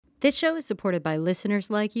This show is supported by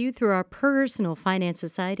listeners like you through our Personal Finance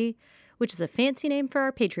Society, which is a fancy name for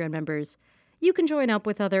our Patreon members. You can join up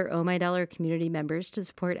with other Oh My Dollar community members to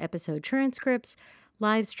support episode transcripts,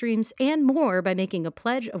 live streams, and more by making a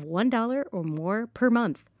pledge of $1 or more per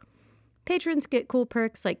month. Patrons get cool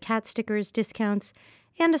perks like cat stickers, discounts,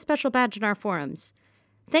 and a special badge in our forums.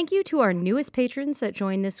 Thank you to our newest patrons that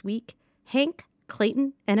joined this week, Hank,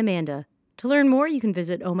 Clayton, and Amanda. To learn more, you can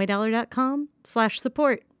visit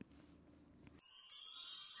ohmydollar.com/support.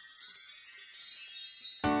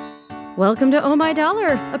 Welcome to Oh My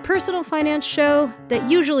Dollar, a personal finance show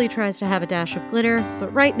that usually tries to have a dash of glitter,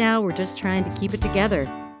 but right now we're just trying to keep it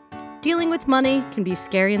together. Dealing with money can be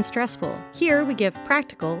scary and stressful. Here we give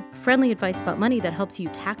practical, friendly advice about money that helps you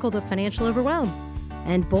tackle the financial overwhelm.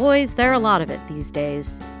 And boys, there are a lot of it these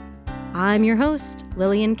days. I'm your host,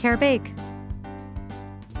 Lillian Carbake.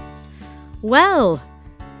 Well,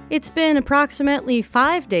 it's been approximately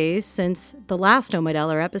 5 days since the last Oh My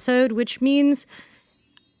Dollar episode, which means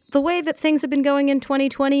the way that things have been going in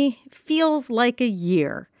 2020 feels like a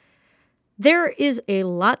year. There is a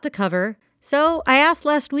lot to cover, so I asked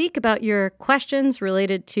last week about your questions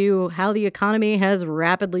related to how the economy has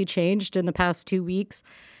rapidly changed in the past 2 weeks,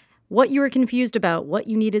 what you were confused about, what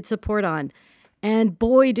you needed support on, and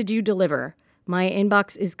boy, did you deliver. My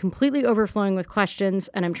inbox is completely overflowing with questions,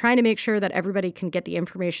 and I'm trying to make sure that everybody can get the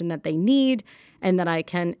information that they need and that I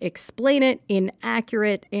can explain it in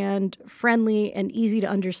accurate and friendly and easy to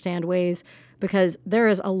understand ways, because there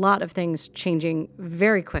is a lot of things changing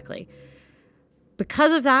very quickly.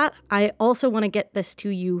 Because of that, I also want to get this to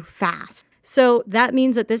you fast. So that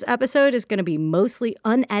means that this episode is going to be mostly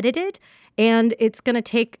unedited, and it's going to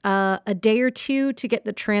take a day or two to get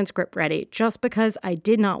the transcript ready, just because I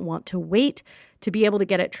did not want to wait to be able to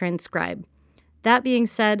get it transcribed. That being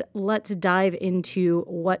said, let's dive into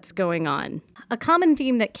what's going on. A common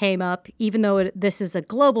theme that came up, even though this is a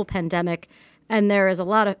global pandemic, and there is a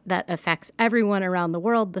lot of that affects everyone around the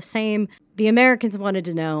world the same, the Americans wanted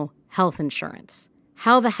to know health insurance.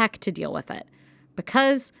 How the heck to deal with it?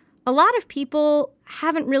 Because a lot of people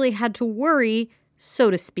haven't really had to worry, so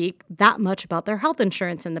to speak, that much about their health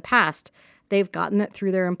insurance in the past. They've gotten it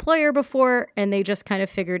through their employer before, and they just kind of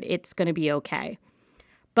figured it's going to be okay.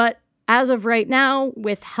 But as of right now,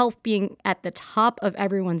 with health being at the top of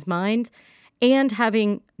everyone's mind and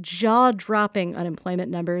having jaw-dropping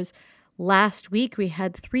unemployment numbers, last week we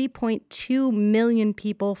had 3.2 million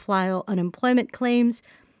people file unemployment claims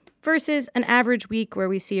versus an average week where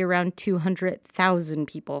we see around 200,000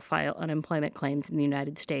 people file unemployment claims in the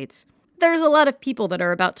United States. There's a lot of people that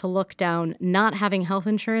are about to look down not having health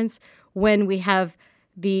insurance when we have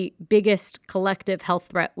the biggest collective health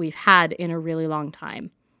threat we've had in a really long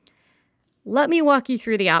time. Let me walk you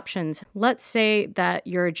through the options. Let's say that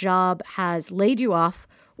your job has laid you off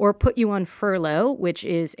or put you on furlough, which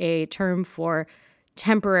is a term for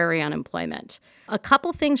temporary unemployment. A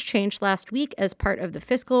couple things changed last week as part of the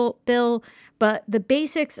fiscal bill, but the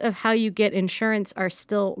basics of how you get insurance are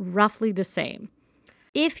still roughly the same.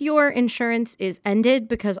 If your insurance is ended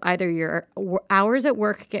because either your hours at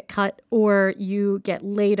work get cut or you get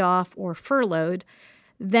laid off or furloughed,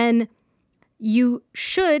 then you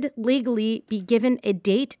should legally be given a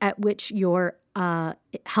date at which your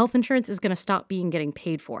health insurance is going to stop getting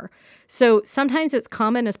paid for. So sometimes it's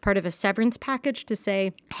common as part of a severance package to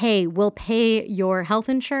say, hey, we'll pay your health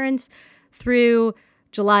insurance through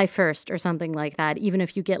July 1st or something like that, even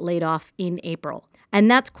if you get laid off in April. And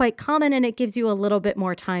that's quite common, and it gives you a little bit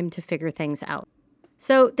more time to figure things out.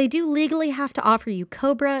 So they do legally have to offer you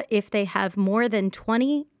COBRA if they have more than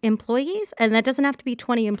 20 employees, and that doesn't have to be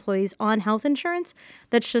 20 employees on health insurance.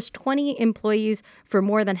 That's just 20 employees for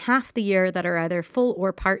more than half the year that are either full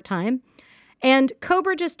or part-time. And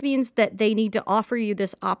COBRA just means that they need to offer you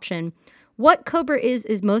this option. What COBRA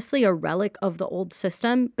is mostly a relic of the old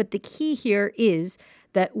system, but the key here is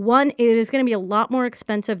that one, it is going to be a lot more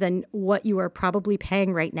expensive than what you are probably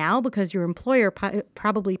paying right now because your employer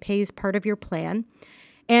probably pays part of your plan.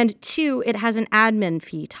 And two, it has an admin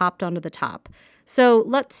fee topped onto the top. So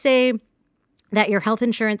let's say that your health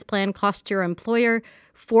insurance plan costs your employer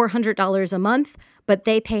 $400 a month, but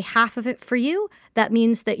they pay half of it for you. That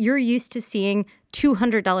means that you're used to seeing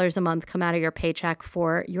 $200 a month come out of your paycheck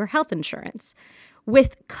for your health insurance.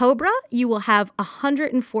 With COBRA, you will have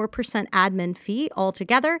 104% admin fee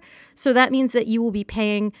altogether. So that means that you will be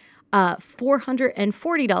paying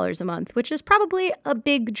 $440 a month, which is probably a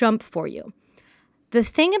big jump for you. The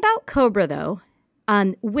thing about COBRA, though,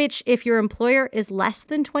 which if your employer is less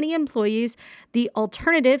than 20 employees, the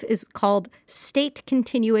alternative is called state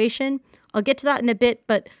continuation. I'll get to that in a bit,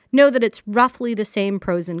 but know that it's roughly the same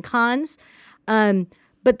pros and cons.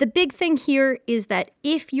 But the big thing here is that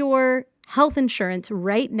if your health insurance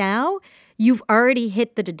right now, you've already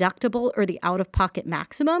hit the deductible or the out-of-pocket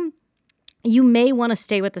maximum, you may want to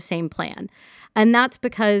stay with the same plan. And that's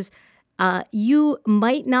because you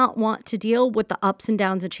might not want to deal with the ups and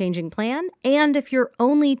downs of changing plan. And if you're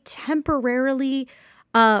only temporarily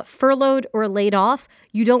furloughed or laid off,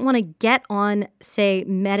 you don't want to get on, say,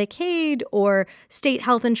 Medicaid or state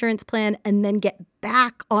health insurance plan and then get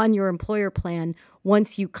back on your employer plan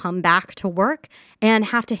once you come back to work and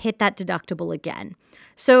have to hit that deductible again.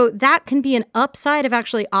 So that can be an upside of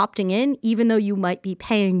actually opting in, even though you might be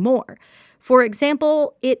paying more. For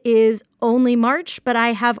example, it is only March, but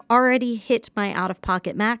I have already hit my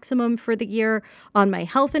out-of-pocket maximum for the year on my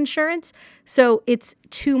health insurance, so it's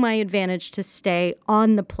to my advantage to stay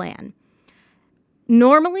on the plan.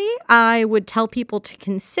 Normally, I would tell people to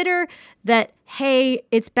consider that, hey,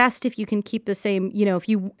 it's best if you can keep the same,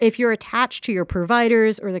 if you're attached to your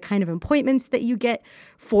providers or the kind of appointments that you get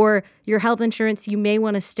for your health insurance, you may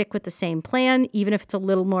want to stick with the same plan, even if it's a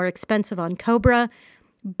little more expensive on Cobra.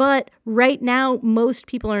 But right now, most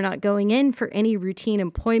people are not going in for any routine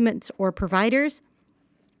appointments or providers.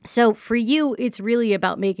 So for you, it's really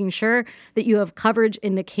about making sure that you have coverage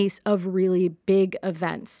in the case of really big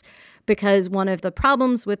events. Because one of the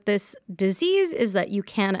problems with this disease is that you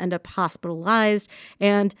can end up hospitalized.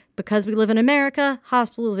 And because we live in America,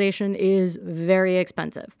 hospitalization is very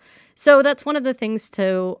expensive. So that's one of the things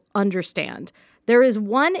to understand. There is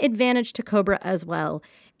one advantage to Cobra as well.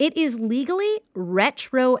 It is legally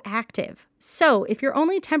retroactive. So if you're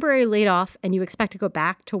only temporarily laid off and you expect to go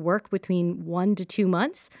back to work between 1 to 2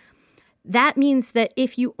 months, that means that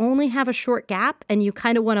if you only have a short gap and you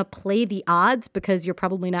kind of want to play the odds because you're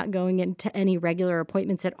probably not going into any regular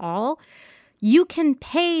appointments at all, you can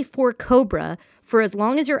pay for Cobra for as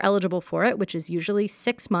long as you're eligible for it, which is usually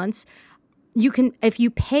 6 months. You can, if you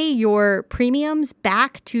pay your premiums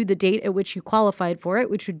back to the date at which you qualified for it,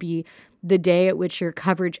 which would be the day at which your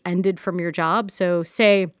coverage ended from your job. So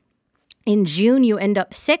say in June, you end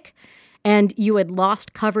up sick and you had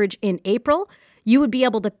lost coverage in April, you would be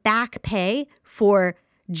able to back pay for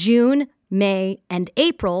June, May, and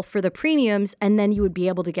April for the premiums, and then you would be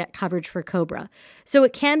able to get coverage for Cobra. So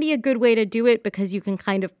it can be a good way to do it because you can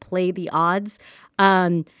kind of play the odds.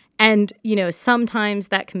 And, sometimes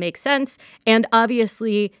that can make sense. And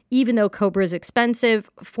obviously, even though Cobra is expensive,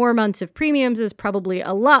 4 months of premiums is probably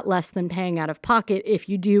a lot less than paying out of pocket if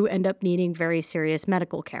you do end up needing very serious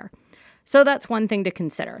medical care. So that's one thing to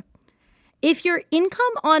consider. If your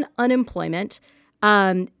income on unemployment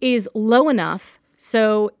is low enough,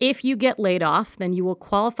 so if you get laid off, then you will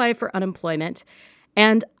qualify for unemployment.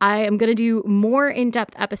 And I am going to do more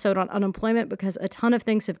in-depth episode on unemployment because a ton of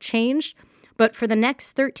things have changed. But for the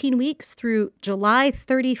next 13 weeks through July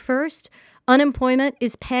 31st, unemployment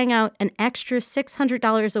is paying out an extra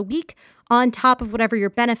 $600 a week on top of whatever your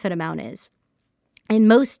benefit amount is. In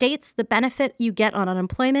most states, the benefit you get on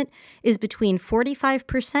unemployment is between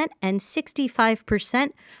 45% and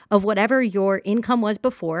 65% of whatever your income was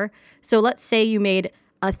before. So let's say you made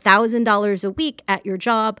 $1,000 a week at your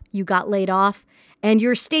job, you got laid off, and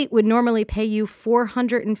your state would normally pay you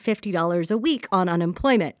 $450 a week on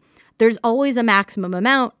unemployment. There's always a maximum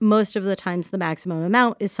amount. Most of the times the maximum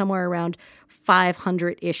amount is somewhere around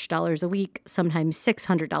 $500-ish a week, sometimes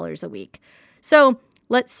 $600 a week. So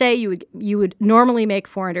let's say you would normally make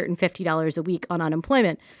 $450 a week on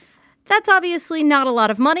unemployment. That's obviously not a lot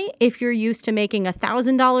of money if you're used to making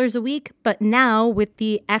 $1,000 a week, but now with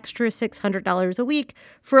the extra $600 a week,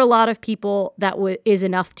 for a lot of people, that is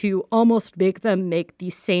enough to almost make them make the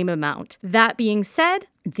same amount. That being said,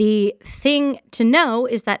 the thing to know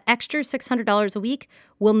is that extra $600 a week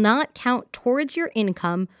will not count towards your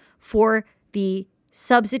income for the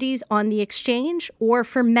subsidies on the exchange or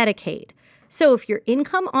for Medicaid. So if your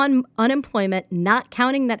income on unemployment, not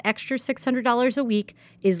counting that extra $600 a week,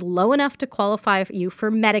 is low enough to qualify you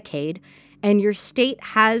for Medicaid, and your state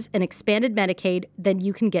has an expanded Medicaid, then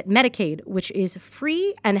you can get Medicaid, which is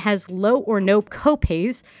free and has low or no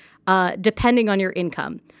copays, depending on your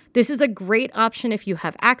income. This is a great option if you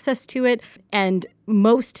have access to it, and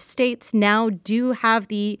most states now do have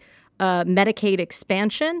the Medicaid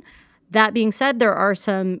expansion. That being said, there are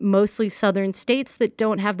some mostly southern states that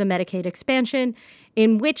don't have the Medicaid expansion,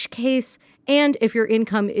 in which case, and if your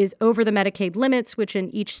income is over the Medicaid limits, which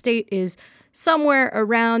in each state is somewhere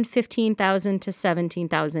around $15,000 to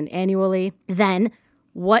 $17,000 annually, then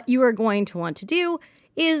what you are going to want to do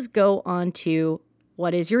is go on to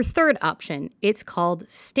what is your third option. It's called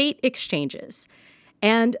state exchanges.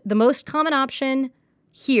 And the most common option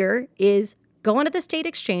here is go onto the state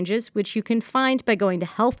exchanges, which you can find by going to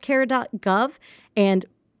healthcare.gov and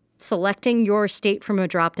selecting your state from a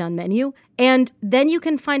drop-down menu, and then you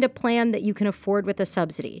can find a plan that you can afford with a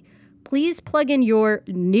subsidy. Please plug in your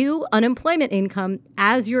new unemployment income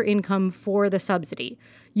as your income for the subsidy.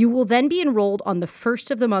 You will then be enrolled on the first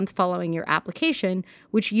of the month following your application,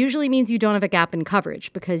 which usually means you don't have a gap in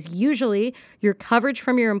coverage because usually your coverage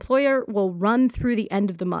from your employer will run through the end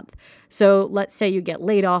of the month. So let's say you get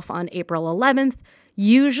laid off on April 11th.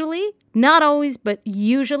 Usually, not always, but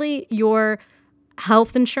usually your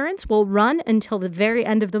health insurance will run until the very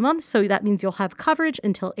end of the month. So that means you'll have coverage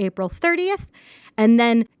until April 30th. And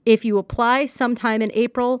then if you apply sometime in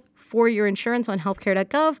April for your insurance on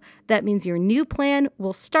healthcare.gov, that means your new plan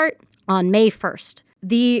will start on May 1st.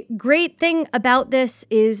 The great thing about this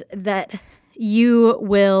is that you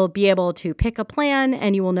will be able to pick a plan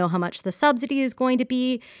and you will know how much the subsidy is going to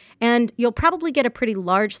be. And you'll probably get a pretty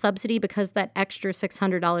large subsidy because that extra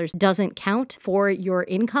 $600 doesn't count for your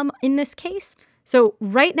income in this case. So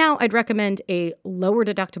right now, I'd recommend a lower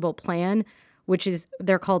deductible plan, which is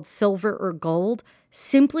they're called silver or gold,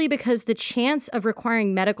 simply because the chance of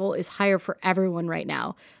requiring medical is higher for everyone right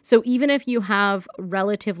now. So even if you have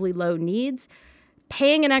relatively low needs,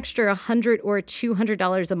 paying an extra $100 or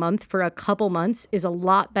 $200 a month for a couple months is a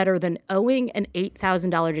lot better than owing an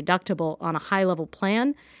 $8,000 deductible on a high-level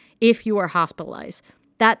plan if you are hospitalized.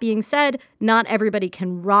 That being said, not everybody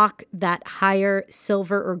can rock that higher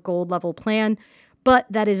silver or gold level plan, but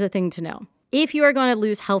that is a thing to know. If you are going to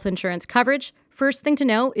lose health insurance coverage, first thing to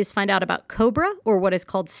know is find out about COBRA, or what is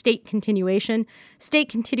called state continuation. State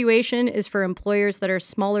continuation is for employers that are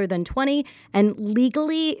smaller than 20, and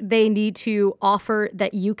legally they need to offer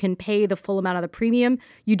that you can pay the full amount of the premium.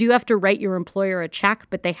 You do have to write your employer a check,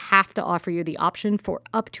 but they have to offer you the option for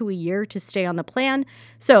up to a year to stay on the plan.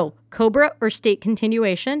 So COBRA or state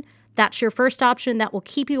continuation, that's your first option. That will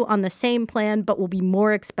keep you on the same plan, but will be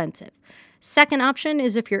more expensive. Second option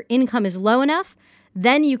is if your income is low enough,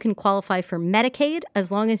 then you can qualify for Medicaid as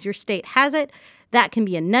long as your state has it. That can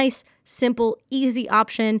be a nice, simple, easy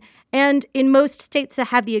option. And in most states that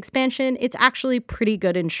have the expansion, it's actually pretty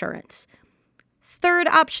good insurance. Third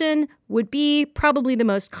option would be probably the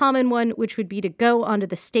most common one, which would be to go onto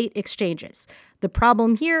the state exchanges. The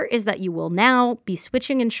problem here is that you will now be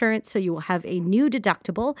switching insurance, so you will have a new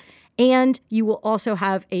deductible, and you will also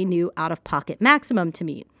have a new out-of-pocket maximum to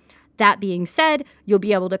meet. That being said, you'll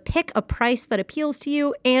be able to pick a price that appeals to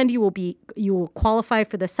you, and you will qualify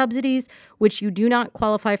for the subsidies, which you do not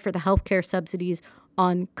qualify for the healthcare subsidies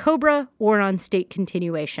on COBRA or on state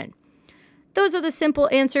continuation. Those are the simple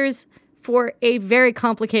answers for a very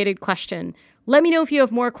complicated question. Let me know if you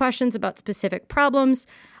have more questions about specific problems.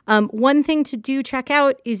 One thing to do check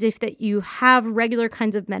out is if that you have regular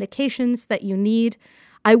kinds of medications that you need.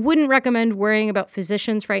 I wouldn't recommend worrying about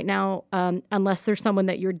physicians right now unless there's someone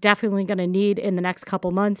that you're definitely going to need in the next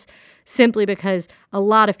couple months, simply because a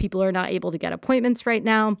lot of people are not able to get appointments right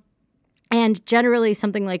now. And generally,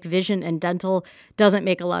 something like vision and dental doesn't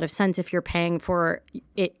make a lot of sense if you're paying for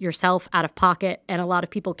it yourself out of pocket, and a lot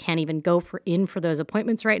of people can't even go in for those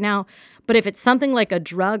appointments right now. But if it's something like a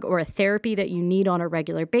drug or a therapy that you need on a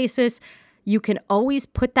regular basis, you can always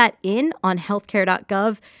put that in on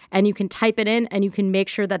healthcare.gov, and you can type it in and you can make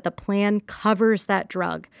sure that the plan covers that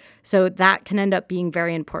drug. So that can end up being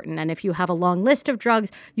very important. And if you have a long list of drugs,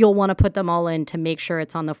 you'll want to put them all in to make sure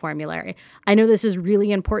it's on the formulary. I know this is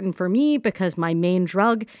really important for me because my main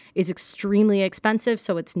drug is extremely expensive.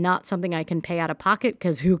 So it's not something I can pay out of pocket,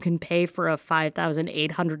 because who can pay for a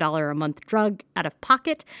 $5,800 a month drug out of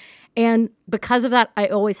pocket? And because of that, I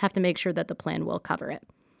always have to make sure that the plan will cover it.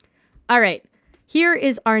 All right, here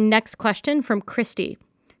is our next question from Christy.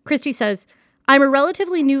 Christy says, I'm a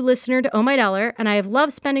relatively new listener to Oh My Dollar, and I have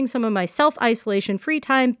loved spending some of my self-isolation free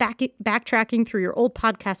time backtracking through your old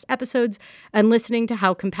podcast episodes and listening to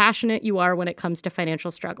how compassionate you are when it comes to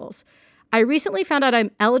financial struggles. I recently found out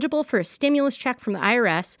I'm eligible for a stimulus check from the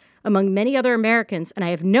IRS, among many other Americans, and I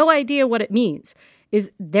have no idea what it means.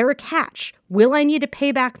 Is there a catch? Will I need to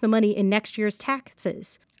pay back the money in next year's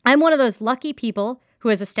taxes? I'm one of those lucky people who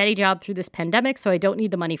has a steady job through this pandemic, so I don't need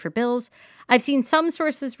the money for bills. I've seen some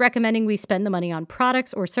sources recommending we spend the money on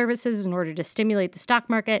products or services in order to stimulate the stock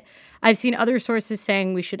market. I've seen other sources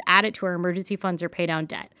saying we should add it to our emergency funds or pay down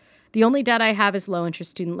debt. The only debt I have is low-interest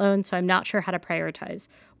student loans, so I'm not sure how to prioritize.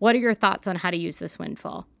 What are your thoughts on how to use this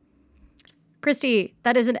windfall? Christy,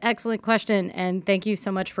 that is an excellent question, and thank you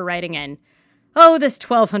so much for writing in. Oh, this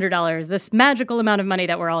 $1,200, this magical amount of money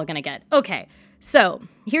that we're all going to get. Okay. So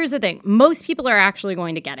here's the thing. Most people are actually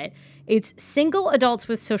going to get it. It's single adults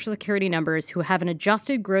with Social Security numbers who have an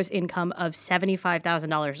adjusted gross income of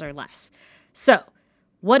 $75,000 or less. So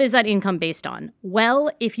What is that income based on?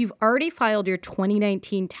 Well, if you've already filed your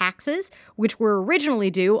 2019 taxes, which were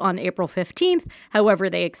originally due on April 15th, however,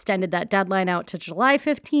 they extended that deadline out to July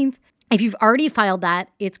 15th. If you've already filed that,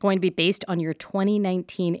 it's going to be based on your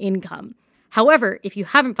 2019 income. However, if you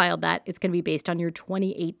haven't filed that, it's going to be based on your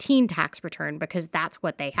 2018 tax return because that's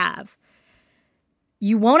what they have.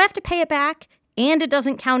 You won't have to pay it back, and it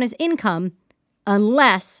doesn't count as income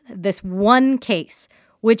unless this one case,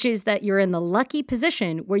 which is that you're in the lucky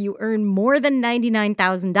position where you earn more than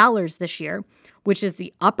 $99,000 this year, which is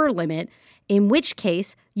the upper limit, in which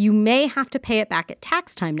case you may have to pay it back at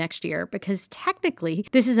tax time next year because technically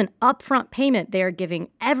this is an upfront payment they are giving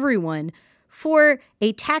everyone for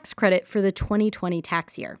a tax credit for the 2020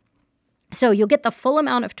 tax year. So you'll get the full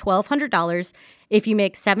amount of $1,200 if you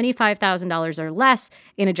make $75,000 or less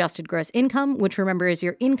in adjusted gross income, which remember is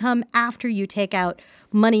your income after you take out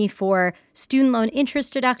money for student loan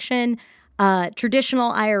interest deduction,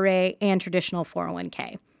 traditional IRA, and traditional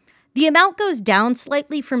 401k. The amount goes down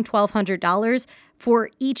slightly from $1,200 for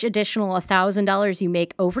each additional $1,000 you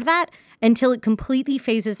make over that until it completely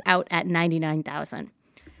phases out at $99,000.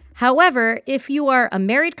 However, if you are a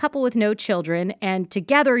married couple with no children and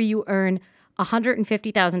together you earn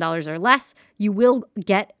 $150,000 or less, you will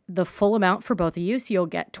get the full amount for both of you, so you'll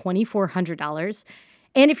get $2,400.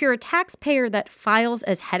 And if you're a taxpayer that files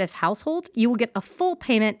as head of household, you will get a full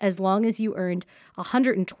payment as long as you earned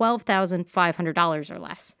 $112,500 or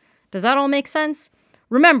less. Does that all make sense?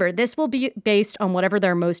 Remember, this will be based on whatever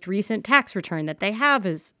their most recent tax return that they have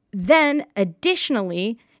is. Then,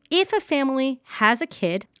 additionally, if a family has a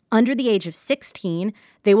kid under the age of 16,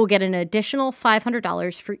 they will get an additional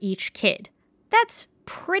 $500 for each kid. That's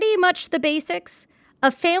pretty much the basics.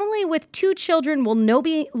 A family with 2 children will no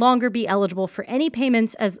longer be eligible for any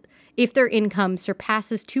payments as if their income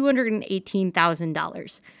surpasses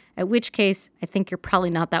 $218,000, at which case I think you're probably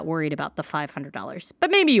not that worried about the $500,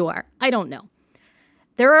 but maybe you are. I don't know.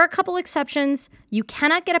 There are a couple exceptions. You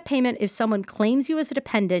cannot get a payment if someone claims you as a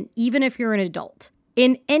dependent, even if you're an adult.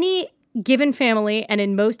 In any given family, and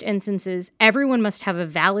in most instances, everyone must have a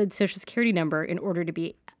valid Social Security number in order to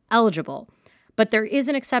be eligible. But there is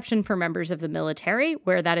an exception for members of the military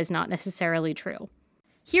where that is not necessarily true.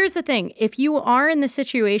 Here's the thing. If you are in the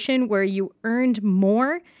situation where you earned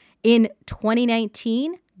more in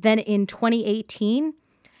 2019 than in 2018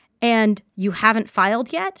 and you haven't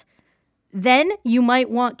filed yet, then you might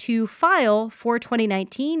want to file for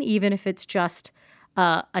 2019, even if it's just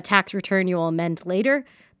a tax return you will amend later.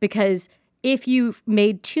 Because if you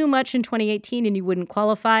made too much in 2018 and you wouldn't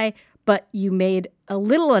qualify, but you made a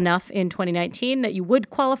little enough in 2019 that you would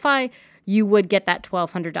qualify, you would get that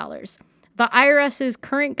 $1,200. The IRS's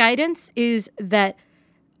current guidance is that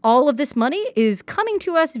all of this money is coming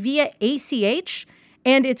to us via ACH,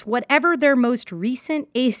 and it's whatever their most recent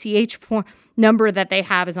ACH number that they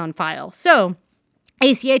have is on file. So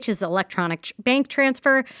ACH is electronic bank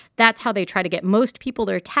transfer. That's how they try to get most people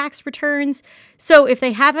their tax returns. So if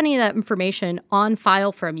they have any of that information on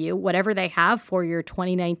file from you, whatever they have for your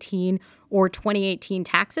 2019 or 2018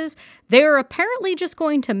 taxes, they're apparently just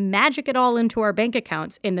going to magic it all into our bank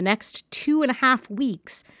accounts in the next 2.5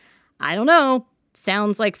 weeks. I don't know.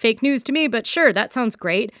 Sounds like fake news to me, but sure, that sounds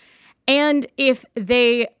great. And if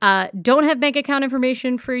they don't have bank account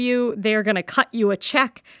information for you, they're going to cut you a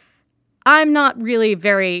check. I'm not really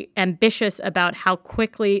very ambitious about how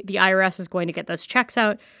quickly the IRS is going to get those checks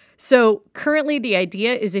out. So currently the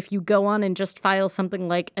idea is if you go on and just file something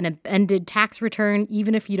like an amended tax return,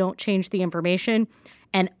 even if you don't change the information,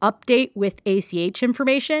 and update with ACH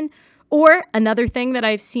information. Or another thing that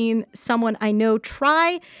I've seen someone I know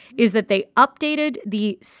try is that they updated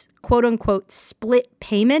the quote unquote split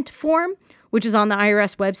payment form, which is on the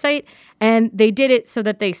IRS website. And they did it so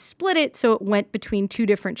that they split it so it went between 2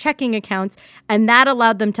 different checking accounts. And that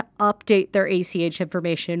allowed them to update their ACH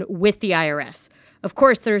information with the IRS. Of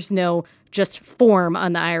course, there's no just form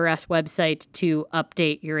on the IRS website to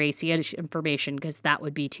update your ACH information because that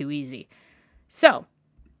would be too easy. So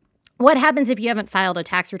what happens if you haven't filed a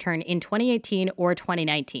tax return in 2018 or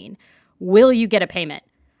 2019? Will you get a payment?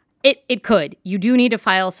 It could. You do need to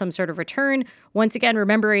file some sort of return. Once again,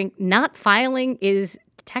 remembering not filing is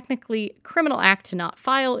technically a criminal act to not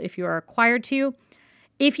file if you are required to.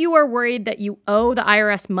 If you are worried that you owe the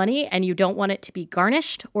IRS money and you don't want it to be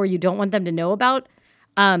garnished or you don't want them to know about,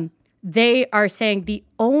 they are saying the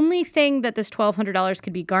only thing that this $1,200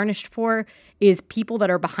 could be garnished for is people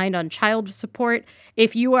that are behind on child support.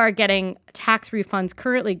 If you are getting tax refunds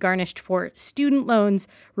currently garnished for student loans,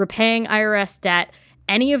 repaying IRS debt,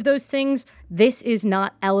 any of those things, this is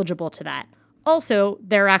not eligible to that. Also,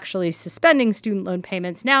 they're actually suspending student loan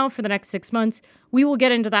payments now for the next 6 months, We will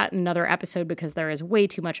get into that in another episode because there is way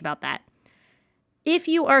too much about that. If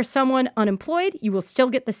you are someone unemployed, you will still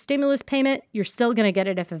get the stimulus payment. You're still going to get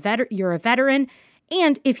it if you're a veteran.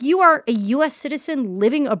 And if you are a U.S. citizen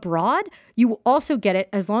living abroad, you will also get it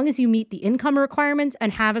as long as you meet the income requirements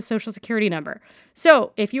and have a Social Security number.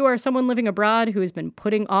 So if you are someone living abroad who has been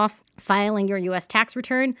putting off filing your U.S. tax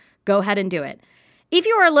return, go ahead and do it. If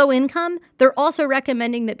you are low income, they're also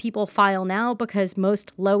recommending that people file now because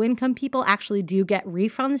most low income people actually do get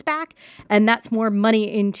refunds back. And that's more money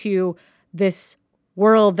into this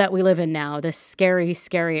world that we live in now, this scary,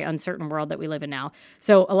 scary, uncertain world that we live in now.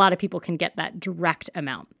 So a lot of people can get that direct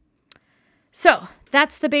amount. So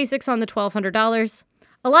that's the basics on the $1,200.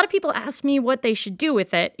 A lot of people ask me what they should do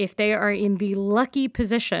with it if they are in the lucky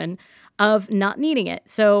position of not needing it.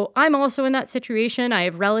 So I'm also in that situation. I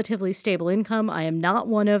have relatively stable income. I am not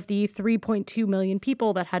one of the 3.2 million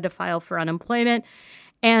people that had to file for unemployment.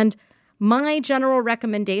 And my general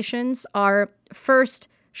recommendations are, first,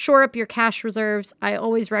 shore up your cash reserves. I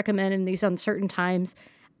always recommend in these uncertain times,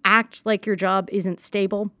 act like your job isn't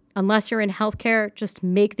stable. Unless you're in healthcare, just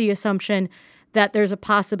make the assumption that there's a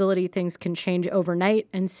possibility things can change overnight.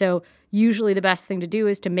 And so usually the best thing to do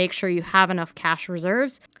is to make sure you have enough cash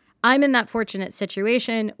reserves. I'm in that fortunate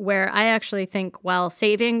situation where I actually think while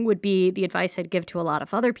saving would be the advice I'd give to a lot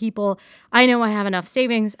of other people, I know I have enough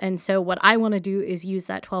savings. And so what I want to do is use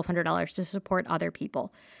that $1,200 to support other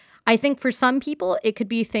people. I think for some people, it could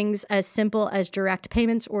be things as simple as direct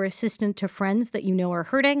payments or assistance to friends that you know are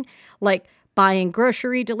hurting, like buying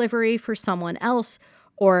grocery delivery for someone else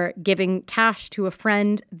or giving cash to a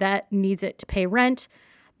friend that needs it to pay rent.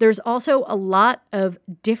 There's also a lot of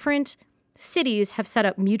different cities have set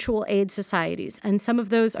up mutual aid societies, and some of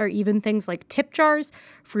those are even things like tip jars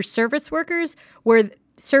for service workers, where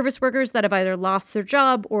service workers that have either lost their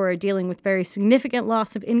job or are dealing with very significant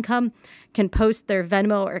loss of income can post their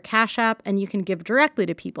Venmo or Cash App, and you can give directly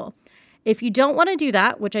to people. If you don't want to do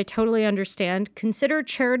that, which I totally understand, consider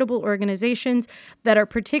charitable organizations that are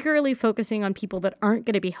particularly focusing on people that aren't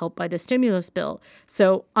going to be helped by the stimulus bill.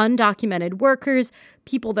 So undocumented workers,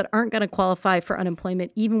 people that aren't going to qualify for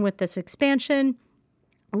unemployment even with this expansion.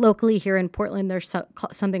 Locally here in Portland, there's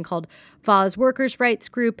something called VAWS Workers' Rights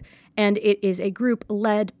Group, and it is a group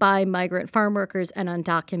led by migrant farm workers and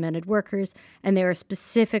undocumented workers, and they are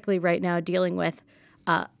specifically right now dealing with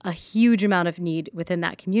a huge amount of need within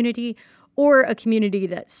that community, or a community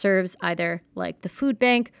that serves either like the food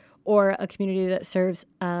bank or a community that serves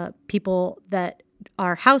people that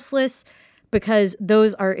are houseless, because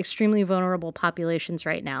those are extremely vulnerable populations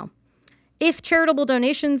right now. If charitable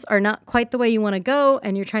donations are not quite the way you want to go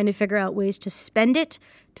and you're trying to figure out ways to spend it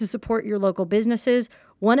to support your local businesses,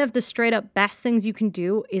 one of the straight up best things you can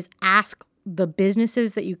do is ask the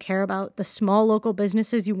businesses that you care about, the small local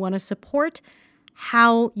businesses you want to support,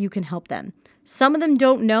 how you can help them. Some of them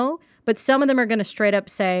don't know, but some of them are going to straight up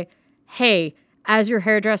say, hey, as your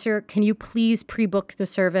hairdresser, can you please pre-book the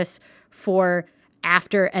service for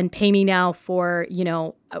after and pay me now for,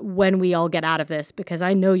 when we all get out of this, because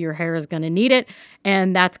I know your hair is going to need it.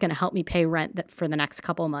 And that's going to help me pay rent for the next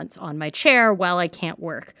couple of months on my chair while I can't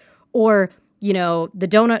work. Or, the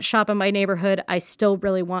donut shop in my neighborhood, I still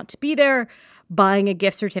really want to be there buying a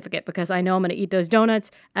gift certificate because I know I'm going to eat those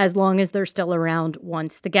donuts as long as they're still around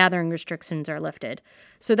once the gathering restrictions are lifted.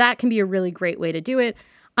 So that can be a really great way to do it.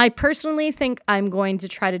 I personally think I'm going to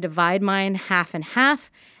try to divide mine half and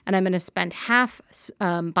half, and I'm going to spend half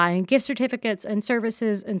buying gift certificates and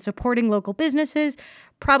services and supporting local businesses,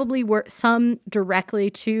 probably some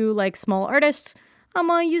directly to like small artists. I'm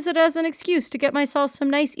going to use it as an excuse to get myself some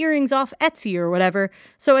nice earrings off Etsy or whatever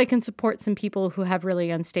so I can support some people who have really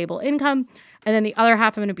unstable income. And then the other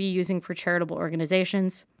half I'm going to be using for charitable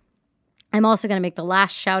organizations. I'm also going to make the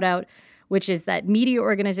last shout out, which is that media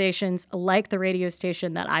organizations like the radio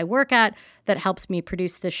station that I work at that helps me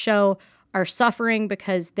produce this show are suffering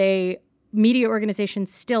because media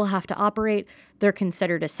organizations still have to operate. They're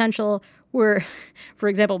considered essential. For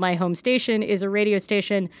example, my home station is a radio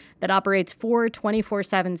station that operates 4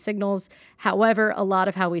 24/7 signals. However, a lot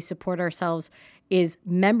of how we support ourselves is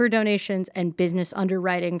member donations and business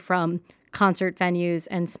underwriting from concert venues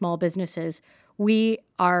and small businesses. We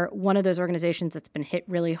are one of those organizations that's been hit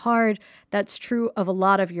really hard. That's true of a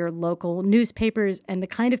lot of your local newspapers and the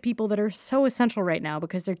kind of people that are so essential right now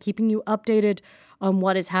because they're keeping you updated on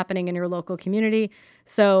what is happening in your local community.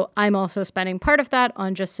 So I'm also spending part of that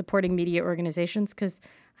on just supporting media organizations because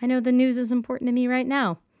I know the news is important to me right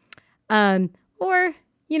now. Or,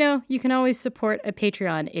 you can always support a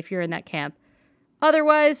Patreon if you're in that camp.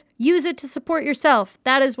 Otherwise, use it to support yourself.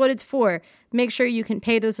 That is what it's for. Make sure you can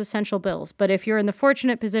pay those essential bills. But if you're in the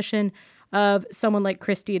fortunate position of someone like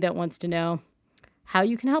Christy that wants to know how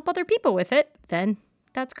you can help other people with it, then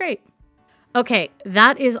that's great. Okay,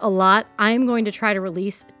 that is a lot. I'm going to try to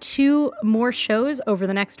release 2 more shows over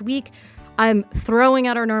the next week. I'm throwing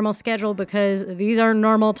out our normal schedule because these are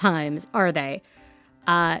normal times, are they?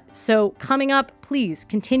 So coming up, please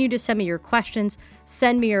continue to send me your questions,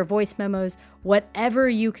 send me your voice memos, whatever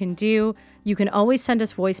you can do. You can always send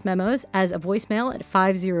us voice memos as a voicemail at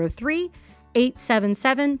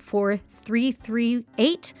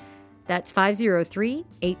 503-877-4338. That's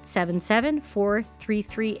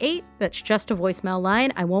 503-877-4338. That's just a voicemail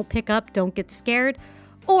line. I won't pick up. Don't get scared.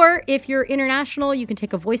 Or if you're international, you can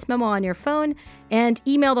take a voice memo on your phone and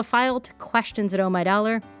email the file to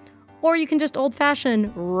questions@ohmydollar. Or you can just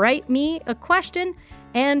old-fashioned write me a question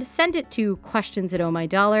and send it to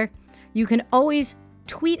questions@ohmydollar. You can always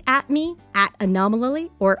tweet at me at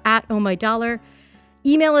Anomaly or at ohmydollar.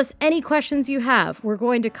 Email us any questions you have. We're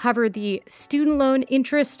going to cover the student loan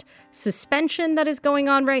interest suspension that is going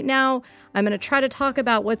on right now. I'm going to try to talk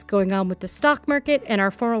about what's going on with the stock market and our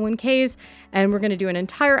 401ks, and we're going to do an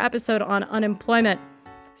entire episode on unemployment.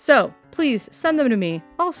 So please send them to me.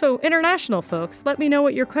 Also, international folks, let me know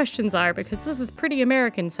what your questions are because this is pretty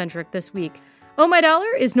American-centric this week. Oh My Dollar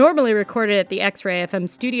is normally recorded at the X-Ray FM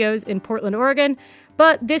studios in Portland, Oregon,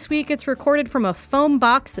 but this week it's recorded from a foam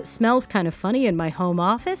box that smells kind of funny in my home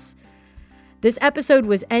office. This episode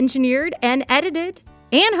was engineered and edited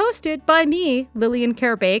and hosted by me, Lillian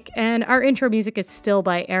Karabake, and our intro music is still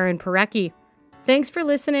by Aaron Parecki. Thanks for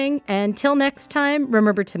listening, and till next time,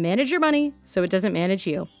 remember to manage your money so it doesn't manage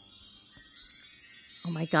you.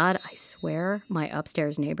 Oh my God, I swear my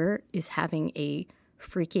upstairs neighbor is having a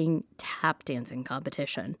freaking tap dancing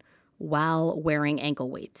competition while wearing ankle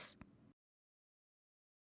weights.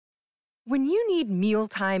 When you need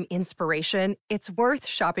mealtime inspiration, it's worth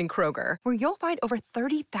shopping Kroger, where you'll find over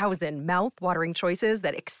 30,000 mouth-watering choices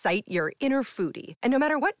that excite your inner foodie. And no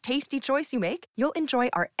matter what tasty choice you make, you'll enjoy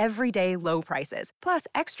our everyday low prices, plus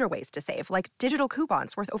extra ways to save, like digital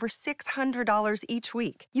coupons worth over $600 each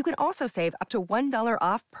week. You can also save up to $1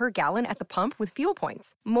 off per gallon at the pump with fuel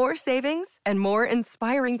points. More savings and more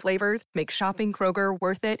inspiring flavors make shopping Kroger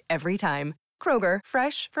worth it every time. Kroger,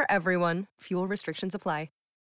 fresh for everyone. Fuel restrictions apply.